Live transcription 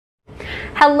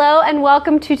Hello and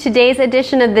welcome to today's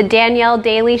edition of the Danielle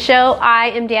Daily Show. I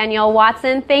am Danielle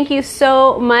Watson. Thank you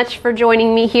so much for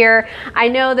joining me here. I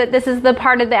know that this is the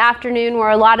part of the afternoon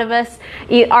where a lot of us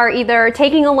are either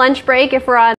taking a lunch break if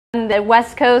we're on the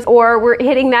West Coast, or we're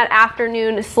hitting that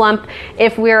afternoon slump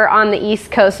if we're on the East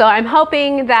Coast. So I'm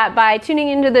hoping that by tuning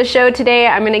into the show today,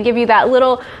 I'm going to give you that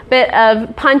little bit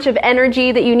of punch of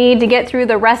energy that you need to get through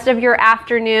the rest of your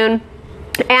afternoon.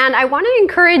 And I want to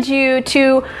encourage you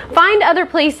to find other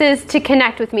places to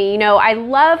connect with me. You know, I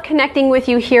love connecting with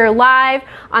you here live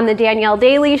on the Danielle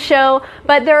Daily Show,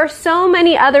 but there are so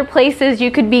many other places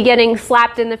you could be getting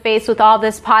slapped in the face with all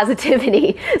this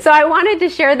positivity. So I wanted to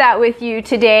share that with you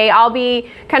today. I'll be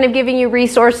kind of giving you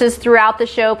resources throughout the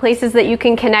show, places that you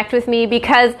can connect with me,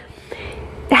 because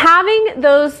having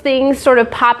those things sort of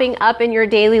popping up in your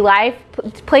daily life,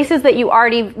 places that you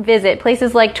already visit,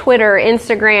 places like Twitter,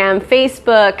 Instagram,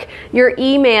 Facebook, your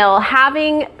email,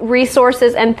 having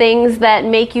resources and things that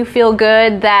make you feel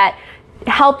good, that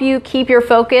help you keep your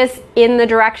focus in the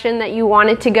direction that you want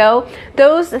it to go.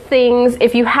 Those things,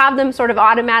 if you have them sort of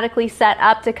automatically set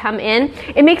up to come in,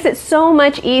 it makes it so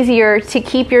much easier to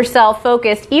keep yourself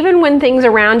focused, even when things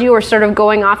around you are sort of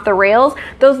going off the rails.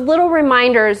 Those little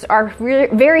reminders are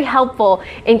very helpful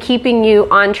in keeping you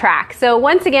on track. So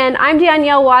once again, I'm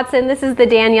Danielle Watson. This is the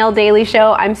Danielle Daily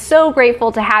Show. I'm so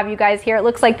grateful to have you guys here. It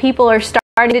looks like people are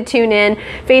starting to tune in.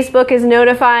 Facebook is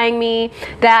notifying me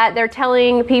that they're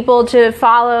telling people to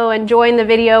follow and join the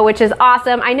video, which is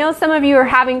awesome. I know some of you are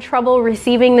having trouble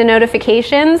receiving the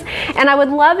notifications, and I would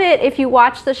love it if you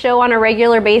watch the show on a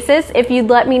regular basis, if you'd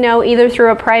let me know either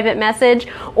through a private message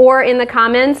or in the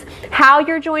comments how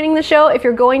you're joining the show, if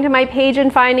you're going to my page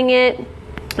and finding it,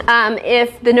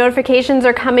 if the notifications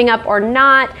are coming up or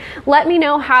not. Let me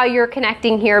know how you're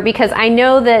connecting here, because I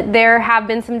know that there have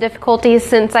been some difficulties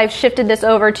since I've shifted this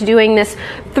over to doing this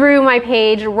through my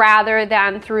page rather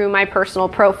than through my personal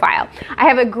profile. I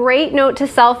have a great note to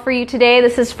self for you today.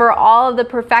 This is for all of the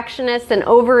perfectionists and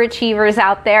overachievers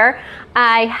out there.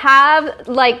 I have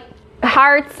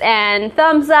hearts and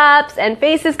thumbs ups and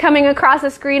faces coming across the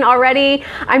screen already.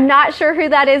 I'm not sure who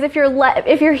that is. If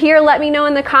you're here, let me know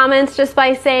in the comments just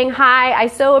by saying hi. I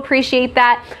so appreciate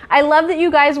that. I love that you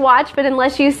guys watch, but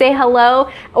unless you say hello,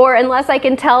 or unless I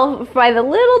can tell by the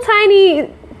little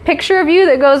tiny picture of you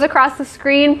that goes across the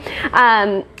screen,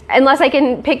 unless I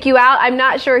can pick you out, I'm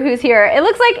not sure who's here. It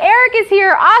looks like Eric is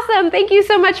here. Awesome. Thank you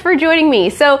so much for joining me.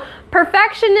 So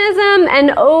perfectionism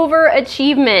and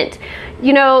overachievement,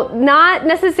 you know, not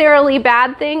necessarily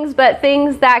bad things, but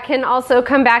things that can also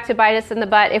come back to bite us in the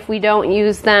butt if we don't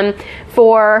use them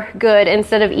for good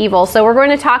instead of evil. So we're going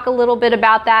to talk a little bit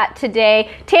about that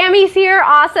today. Tammy's here.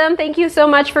 Awesome. Thank you so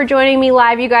much for joining me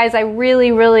live, you guys. I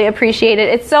really, really appreciate it.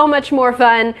 It's so much more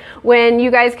fun when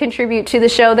you guys contribute to the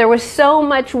show. There was so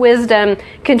much wisdom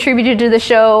contributed to the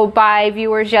show by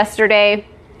viewers yesterday,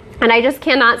 and I just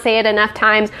cannot say it enough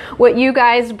times. What you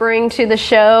guys bring to the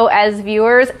show as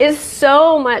viewers is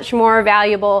so much more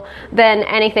valuable than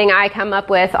anything I come up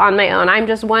with on my own. I'm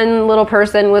just one little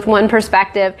person with one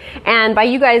perspective. And by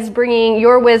you guys bringing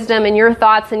your wisdom and your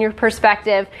thoughts and your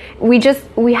perspective,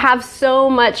 we have so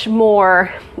much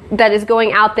more that is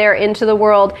going out there into the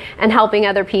world and helping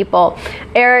other people.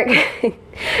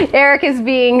 Eric is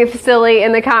being silly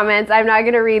in the comments. I'm not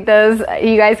going to read those.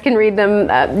 You guys can read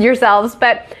them yourselves.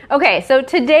 But okay, so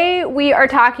today we are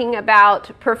talking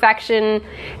about perfection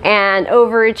and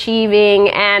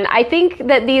overachieving, and I think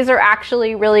that these are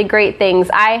actually really great things.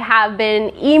 I have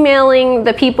been emailing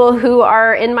the people who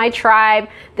are in my tribe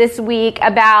this week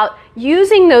about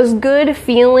using those good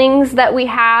feelings that we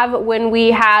have when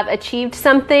we have achieved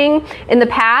something in the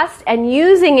past, and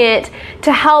using it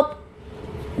to help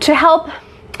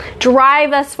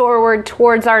drive us forward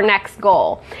towards our next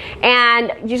goal.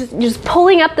 And just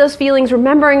pulling up those feelings,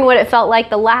 remembering what it felt like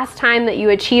the last time that you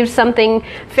achieved something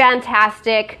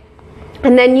fantastic,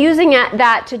 and then using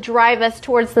that to drive us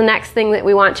towards the next thing that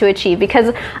we want to achieve.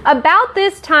 Because about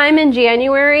this time in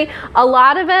January, a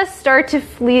lot of us start to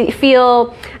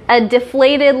feel a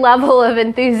deflated level of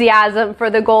enthusiasm for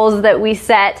the goals that we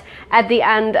set at the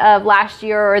end of last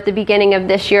year or at the beginning of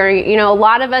this year. You know, a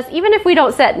lot of us, even if we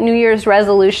don't set New Year's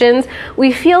resolutions,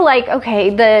 we feel like, okay,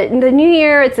 the new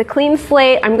year, it's a clean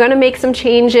slate. I'm going to make some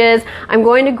changes. I'm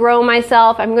going to grow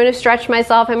myself. I'm going to stretch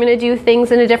myself. I'm going to do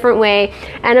things in a different way.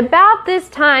 And about this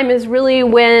time is really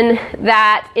when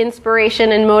that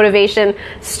inspiration and motivation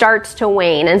starts to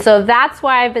wane. And so that's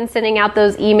why I've been sending out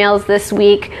those emails this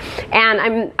week.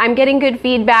 And I'm getting good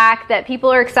feedback that people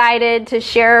are excited to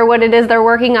share what it is they're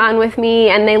working on with me,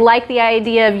 and they like the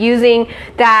idea of using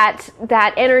that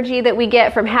energy that we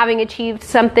get from having achieved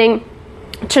something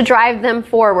to drive them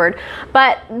forward.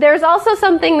 But there's also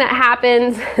something that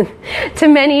happens to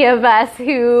many of us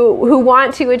who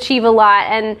want to achieve a lot,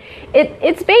 and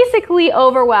it's basically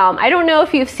overwhelm. I don't know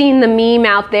if you've seen the meme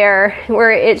out there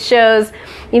where it shows,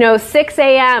 6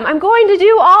 a.m., I'm going to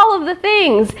do all of the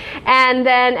things, and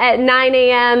then at 9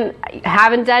 a.m.,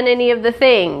 haven't done any of the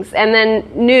things, and then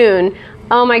noon,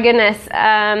 oh my goodness,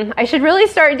 I should really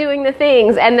start doing the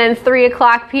things, and then 3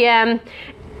 o'clock p.m.,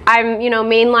 I'm,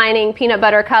 mainlining peanut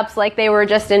butter cups like they were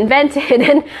just invented.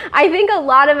 And I think a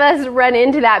lot of us run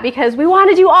into that because we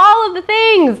want to do all of the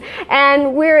things,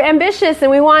 and we're ambitious and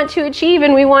we want to achieve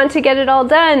and we want to get it all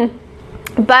done.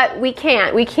 But we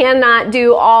can't. We cannot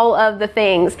do all of the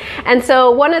things. And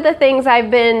so one of the things I've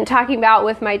been talking about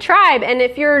with my tribe, and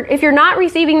if you're not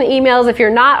receiving the emails, if you're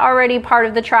not already part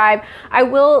of the tribe, I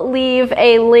will leave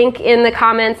a link in the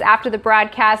comments after the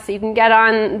broadcast so you can get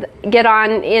on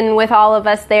in with all of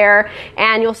us there,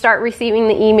 and you'll start receiving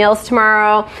the emails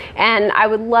tomorrow. And I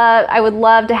would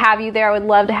love to have you there. I would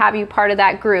love to have you part of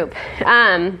that group.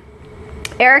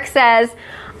 Eric says,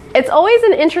 it's always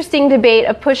an interesting debate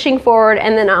of pushing forward,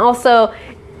 and then also,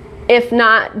 if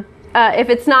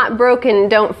it's not broken,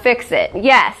 don't fix it.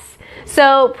 Yes.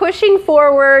 So pushing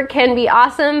forward can be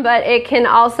awesome, but it can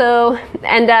also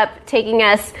end up taking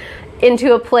us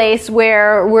into a place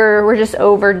where we're just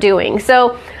overdoing.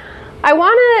 So I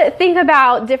want to think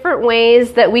about different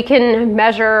ways that we can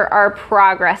measure our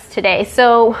progress today.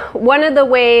 So one of the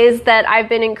ways that I've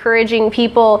been encouraging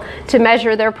people to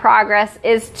measure their progress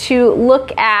is to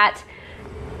look at,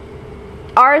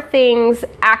 are things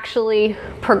actually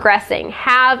progressing?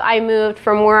 Have I moved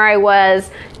from where I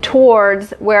was towards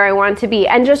where I want to be?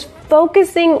 And just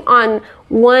focusing on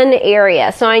one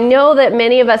area. So I know that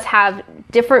many of us have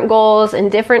different goals in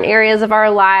different areas of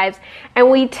our lives, and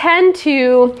we tend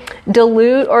to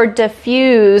dilute or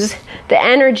diffuse the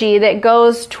energy that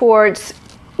goes towards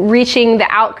reaching the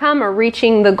outcome or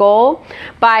reaching the goal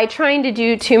by trying to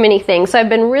do too many things. So I've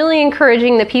been really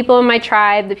encouraging the people in my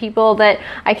tribe, the people that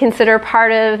I consider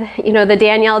part of, the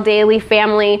Danielle Daily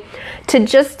family, to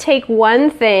just take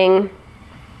one thing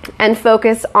and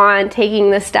focus on taking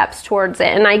the steps towards it.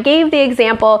 And I gave the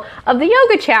example of the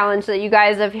yoga challenge that you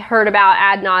guys have heard about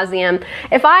ad nauseum.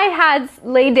 If I had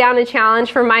laid down a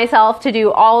challenge for myself to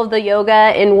do all of the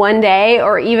yoga in one day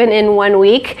or even in 1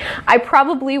 week, I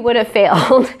probably would have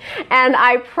failed and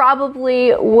I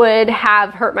probably would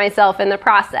have hurt myself in the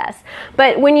process.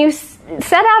 But when you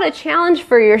set out a challenge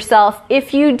for yourself,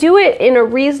 if you do it in a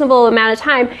reasonable amount of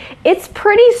time, it's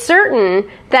pretty certain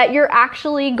that you're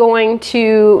actually going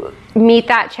to meet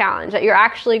that challenge, that you're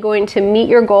actually going to meet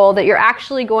your goal, that you're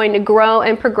actually going to grow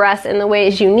and progress in the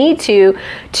ways you need to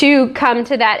come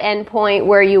to that end point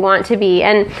where you want to be.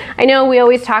 And I know we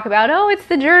always talk about, it's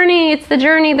the journey, the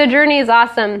journey is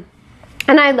awesome.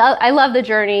 And I love the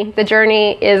journey. The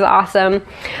journey is awesome.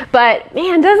 But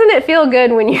man, doesn't it feel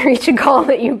good when you reach a goal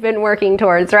that you've been working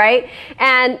towards, right?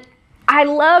 And I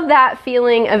love that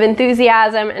feeling of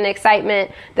enthusiasm and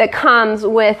excitement that comes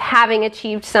with having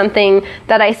achieved something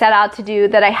that I set out to do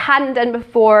that I hadn't done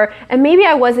before, and maybe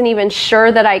I wasn't even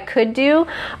sure that I could do.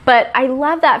 But I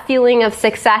love that feeling of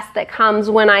success that comes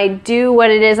when I do what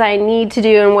it is I need to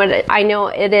do and what I know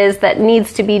it is that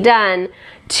needs to be done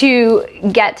to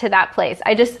get to that place.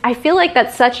 I feel like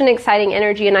that's such an exciting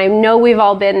energy, and I know we've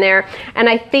all been there, and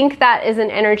I think that is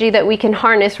an energy that we can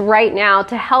harness right now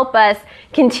to help us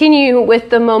continue with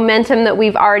the momentum that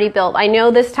we've already built. I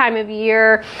know this time of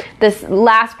year, this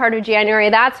last part of January,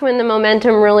 that's when the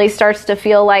momentum really starts to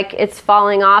feel like it's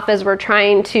falling off as we're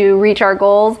trying to reach our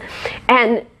goals.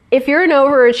 And if you're an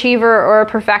overachiever or a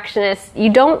perfectionist, you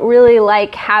don't really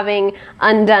like having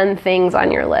undone things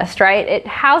on your list, right?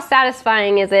 How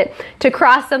satisfying is it to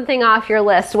cross something off your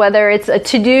list, whether it's a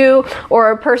to-do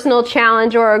or a personal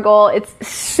challenge or a goal? It's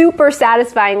super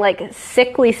satisfying, like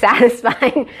sickly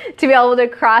satisfying to be able to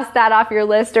cross that off your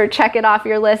list or check it off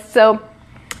your list. So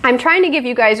I'm trying to give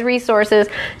you guys resources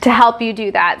to help you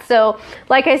do that. So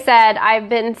like I said, I've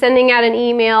been sending out an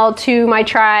email to my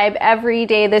tribe every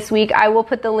day this week. I will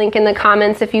put the link in the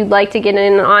comments if you'd like to get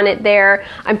in on it there.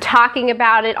 I'm talking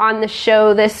about it on the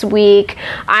show this week.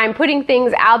 I'm putting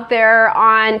things out there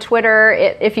on Twitter.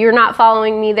 If you're not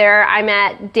following me there, I'm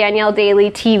at Danielle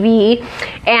Daily TV.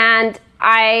 And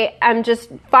I am just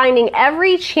finding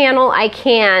every channel I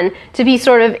can to be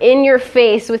sort of in your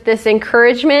face with this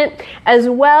encouragement as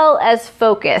well as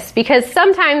focus, because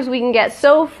sometimes we can get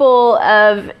so full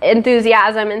of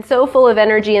enthusiasm and so full of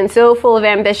energy and so full of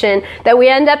ambition that we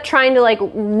end up trying to like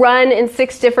run in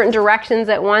 6 different directions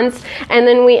at once, and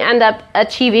then we end up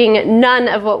achieving none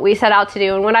of what we set out to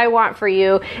do. And what I want for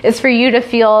you is for you to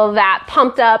feel that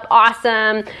pumped up,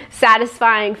 awesome,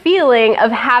 satisfying feeling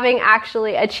of having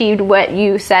actually achieved what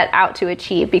you set out to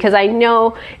achieve. Because I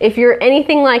know if you're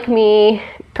anything like me,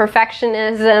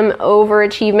 perfectionism,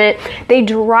 overachievement, they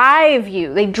drive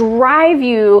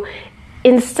you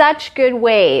in such good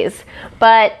ways,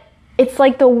 but it's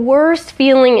like the worst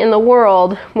feeling in the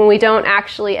world when we don't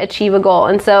actually achieve a goal.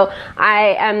 And so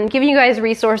I am giving you guys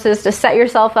resources to set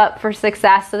yourself up for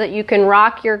success so that you can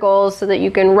rock your goals, so that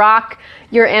you can rock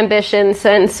your ambitions,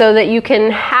 and so that you can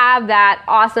have that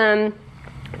awesome,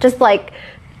 just like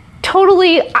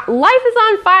totally life is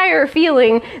on fire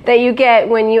feeling that you get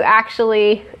when you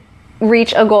actually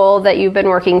reach a goal that you've been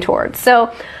working towards.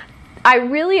 So I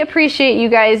really appreciate you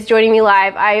guys joining me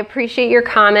live. I appreciate your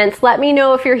comments. Let me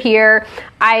know if you're here.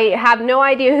 I have no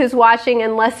idea who's watching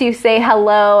unless you say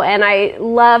hello, and I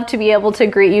love to be able to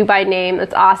greet you by name.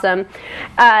 That's awesome.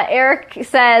 Eric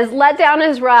says, letdown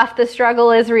is rough. The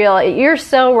struggle is real. You're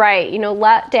so right. You know,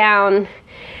 letdown,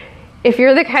 if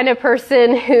you're the kind of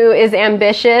person who is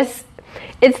ambitious,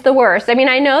 it's the worst. I mean,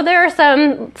 I know there are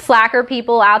some slacker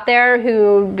people out there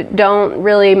who don't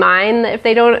really mind if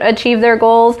they don't achieve their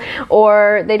goals,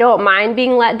 or they don't mind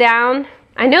being let down.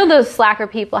 I know those slacker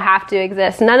people have to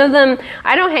exist. None of them,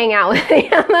 I don't hang out with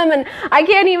any of them, and I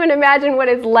can't even imagine what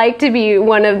it's like to be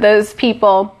one of those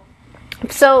people.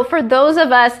 So for those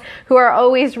of us who are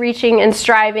always reaching and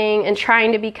striving and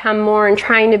trying to become more and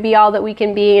trying to be all that we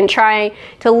can be and trying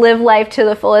to live life to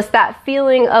the fullest, that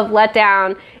feeling of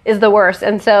letdown is the worst.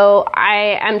 And so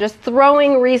I am just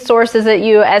throwing resources at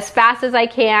you as fast as I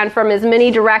can from as many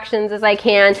directions as I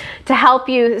can to help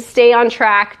you stay on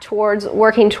track towards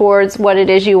working towards what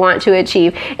it is you want to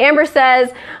achieve. Amber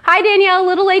says, hi Danielle, a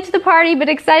little late to the party, but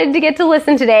excited to get to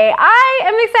listen today. I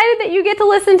am excited that you get to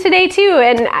listen today too.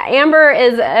 And Amber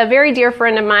is a very dear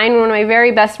friend of mine, one of my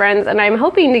very best friends, and I'm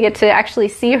hoping to get to actually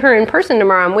see her in person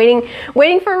tomorrow. I'm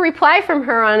waiting for a reply from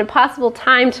her on a possible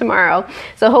time tomorrow.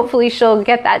 So hopefully she'll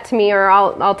get that to me, or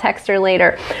I'll text her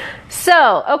later.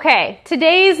 So, okay,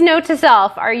 today's note to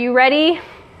self. Are you ready?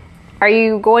 Are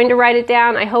you going to write it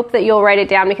down? I hope that you'll write it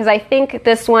down, because I think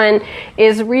this one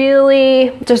is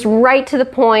really just right to the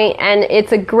point, and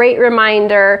it's a great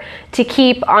reminder to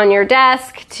keep on your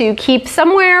desk, to keep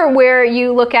somewhere where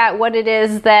you look at what it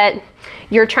is that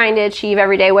you're trying to achieve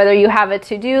every day, whether you have a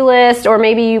to-do list or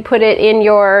maybe you put it in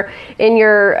your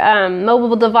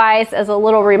mobile device as a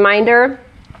little reminder.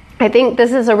 I think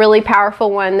this is a really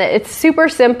powerful one, that it's super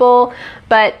simple,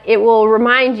 but it will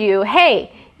remind you,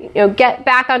 hey, get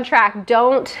back on track.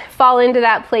 Don't fall into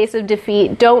that place of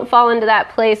defeat. Don't fall into that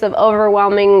place of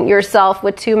overwhelming yourself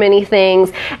with too many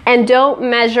things. And don't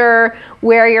measure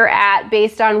where you're at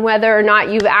based on whether or not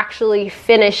you've actually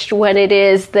finished what it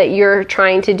is that you're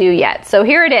trying to do yet. So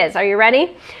here it is. Are you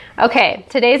ready? Okay,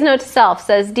 today's note to self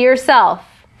says, Dear self,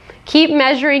 keep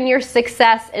measuring your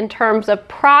success in terms of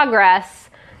progress,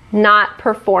 not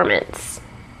performance.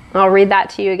 I'll read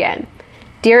that to you again.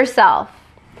 Dear self,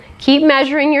 keep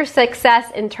measuring your success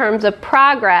in terms of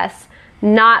progress,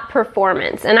 not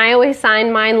performance. And I always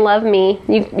sign mine, love me.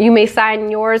 You may sign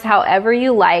yours however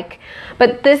you like.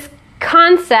 But this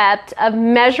concept of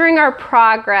measuring our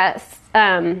progress,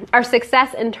 our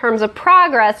success in terms of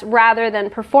progress rather than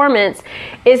performance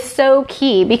is so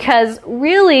key, because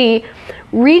really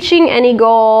reaching any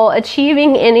goal,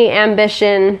 achieving any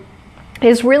ambition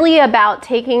is really about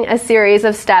taking a series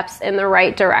of steps in the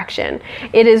right direction.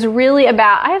 It is really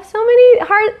about, I have so many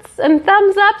hearts and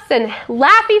thumbs ups and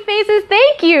laughy faces.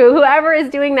 Thank you, whoever is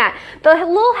doing that. The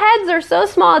little heads are so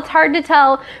small, it's hard to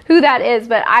tell who that is,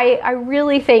 but I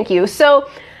really thank you. So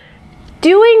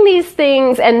doing these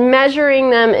things and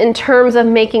measuring them in terms of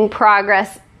making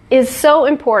progress is so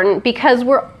important, because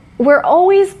we're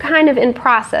always kind of in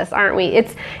process, aren't we?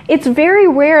 It's very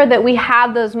rare that we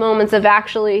have those moments of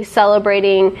actually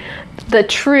celebrating the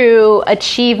true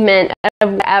achievement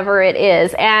of whatever it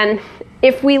is. And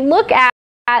if we look at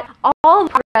all the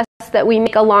progress that we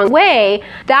make along the way,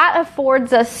 that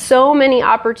affords us so many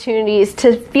opportunities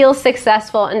to feel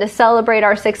successful and to celebrate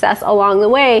our success along the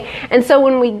way. And so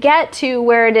when we get to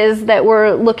where it is that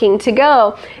we're looking to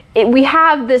go, we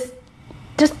have this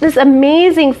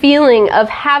amazing feeling of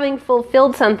having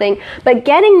fulfilled something, but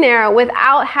getting there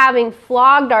without having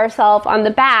flogged ourselves on the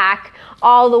back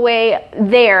all the way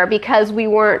there because we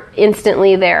weren't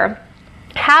instantly there.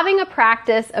 Having a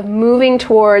practice of moving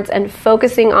towards and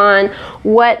focusing on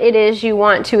what it is you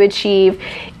want to achieve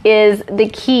is the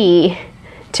key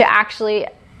to actually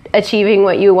achieving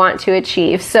what you want to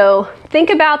achieve. So think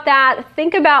about that.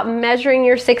 Think about measuring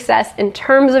your success in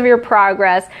terms of your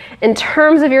progress, in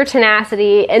terms of your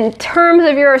tenacity, in terms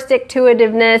of your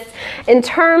stick-to-itiveness, in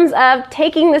terms of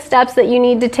taking the steps that you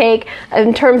need to take,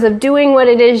 in terms of doing what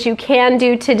it is you can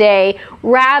do today,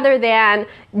 rather than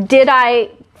did I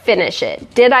finish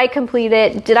it? Did I complete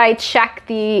it? Did I check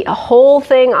the whole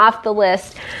thing off the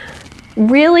list?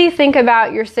 Really think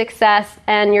about your success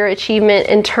and your achievement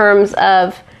in terms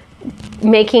of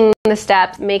making the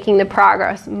steps, making the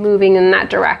progress, moving in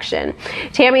that direction.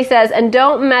 Tammy says, and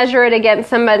don't measure it against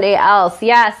somebody else.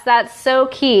 Yes, that's so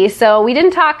key. So we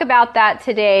didn't talk about that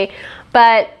today,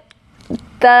 but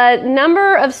the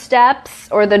number of steps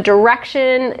or the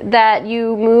direction that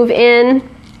you move in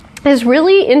is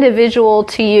really individual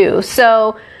to you.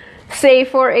 So say,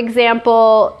 for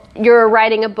example, you're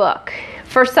writing a book.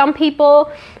 For some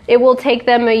people, it will take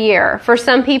them a year. For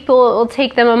some people, it will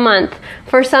take them a month.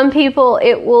 For some people,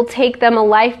 it will take them a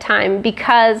lifetime,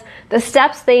 because the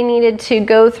steps they needed to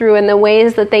go through and the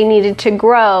ways that they needed to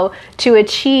grow to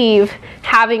achieve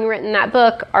having written that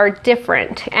book are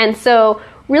different. And so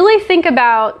really think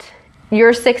about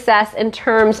your success in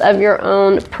terms of your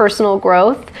own personal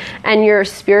growth and your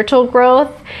spiritual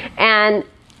growth, and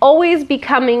always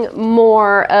becoming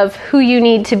more of who you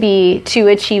need to be to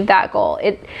achieve that goal.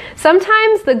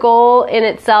 Sometimes the goal in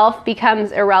itself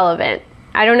becomes irrelevant.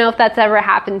 I don't know if that's ever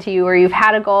happened to you, where you've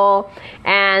had a goal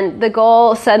and the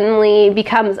goal suddenly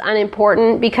becomes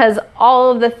unimportant because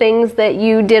all of the things that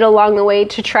you did along the way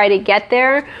to try to get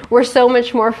there were so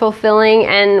much more fulfilling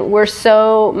and were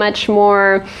so much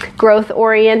more growth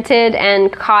oriented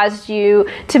and caused you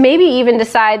to maybe even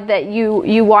decide that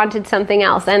you wanted something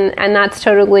else, and that's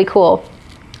totally cool.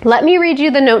 Let me read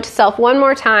you the note to self one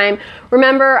more time.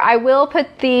 Remember, I will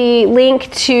put the link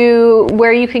to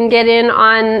where you can get in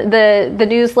on the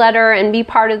newsletter and be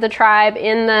part of the tribe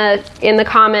in the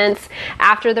comments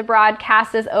after the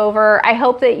broadcast is over. I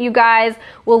hope that you guys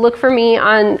will look for me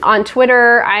on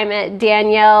Twitter. I'm at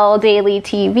Danielle Daily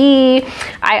TV.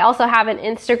 I also have an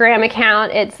Instagram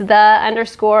account. It's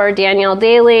 _Danielle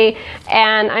Daily.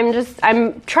 And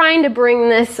I'm trying to bring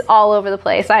this all over the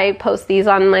place. I post these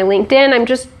on my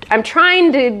LinkedIn. I'm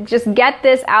trying to just get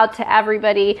this out to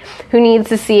everybody who needs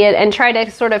to see it and try to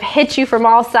sort of hit you from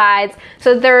all sides,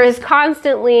 so there is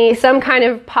constantly some kind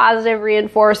of positive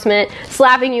reinforcement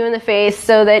slapping you in the face,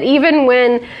 so that even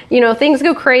when, things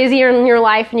go crazier in your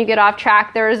life and you get off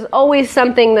track, there's always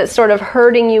something that's sort of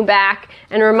hurting you back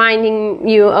and reminding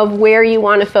you of where you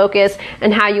want to focus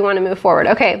and how you want to move forward.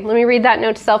 Okay, let me read that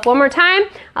note to self one more time.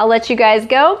 I'll let you guys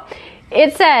go.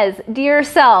 It says, dear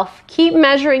self, keep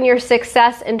measuring your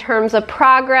success in terms of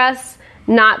progress,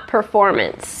 not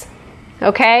performance.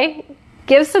 Okay?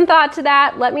 Give some thought to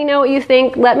that. Let me know what you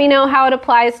think. Let me know how it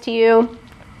applies to you.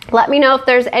 Let me know if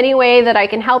there's any way that I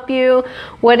can help you,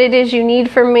 what it is you need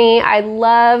from me. I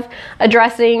love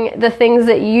addressing the things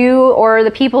that you or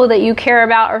the people that you care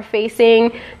about are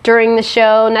facing during the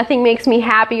show. Nothing makes me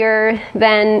happier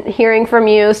than hearing from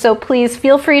you. So please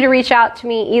feel free to reach out to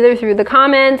me either through the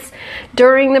comments,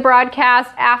 during the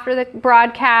broadcast, after the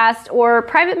broadcast, or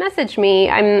private message me.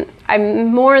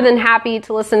 I'm more than happy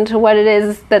to listen to what it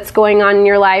is that's going on in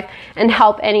your life and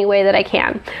help any way that I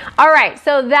can. All right,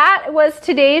 so that was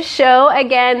today's show.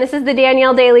 Again, this is the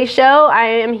Danielle Daily Show. I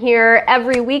am here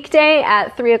every weekday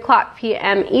at 3:00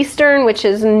 p.m. Eastern, which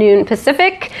is noon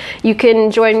Pacific. You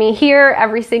can join me here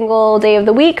every single day of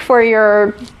the week for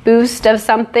your boost of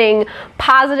something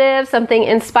positive, something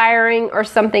inspiring, or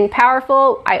something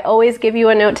powerful. I always give you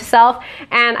a note to self,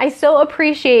 and I so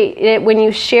appreciate it when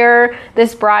you share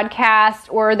this broadcast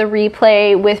or the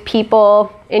replay with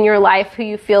people in your life who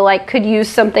you feel like could use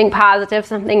something positive,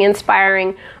 something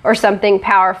inspiring, or something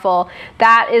powerful.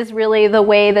 That is really the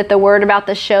way that the word about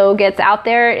the show gets out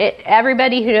there.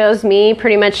 Everybody who knows me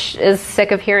pretty much is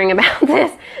sick of hearing about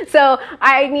this. So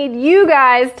I need you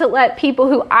guys to let people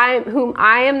whom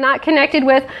I am not connected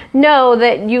with know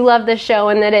that you love this show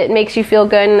and that it makes you feel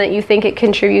good and that you think it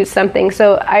contributes something.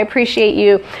 So I appreciate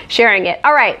you sharing it.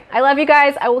 All right, I love you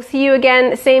guys. I will see you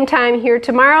again same time here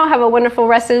tomorrow. Have a wonderful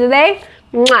rest of the day.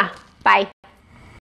 Mwah. Bye.